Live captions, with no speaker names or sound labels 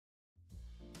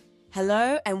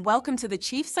Hello and welcome to the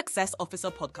Chief Success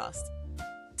Officer podcast.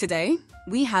 Today,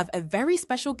 we have a very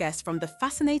special guest from the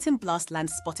fascinating Blastland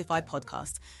Spotify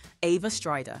podcast, Ava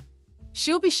Strider.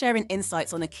 She'll be sharing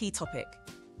insights on a key topic,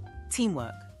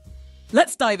 teamwork.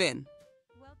 Let's dive in.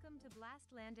 Welcome to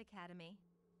Blastland Academy.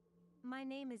 My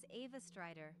name is Ava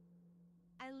Strider.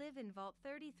 I live in Vault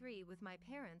 33 with my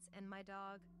parents and my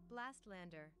dog,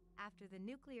 Blastlander, after the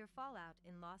nuclear fallout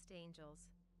in Los Angeles.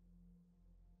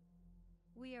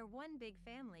 We are one big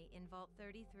family in Vault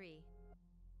 33.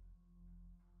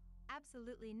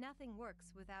 Absolutely nothing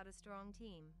works without a strong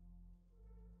team.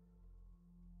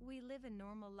 We live a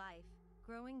normal life,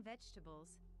 growing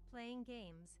vegetables, playing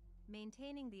games,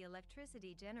 maintaining the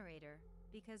electricity generator,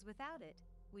 because without it,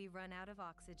 we run out of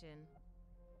oxygen.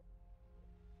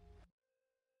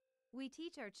 We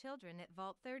teach our children at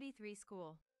Vault 33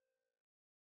 school.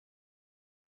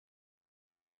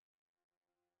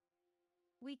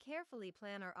 We carefully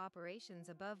plan our operations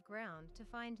above ground to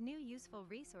find new useful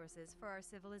resources for our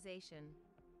civilization.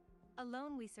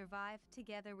 Alone we survive,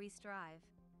 together we strive.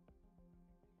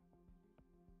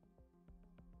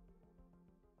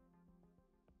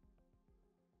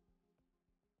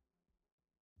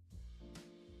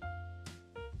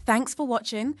 Thanks for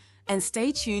watching and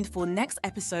stay tuned for next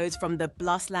episodes from the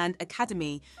Blastland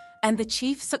Academy and the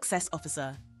Chief Success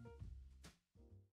Officer.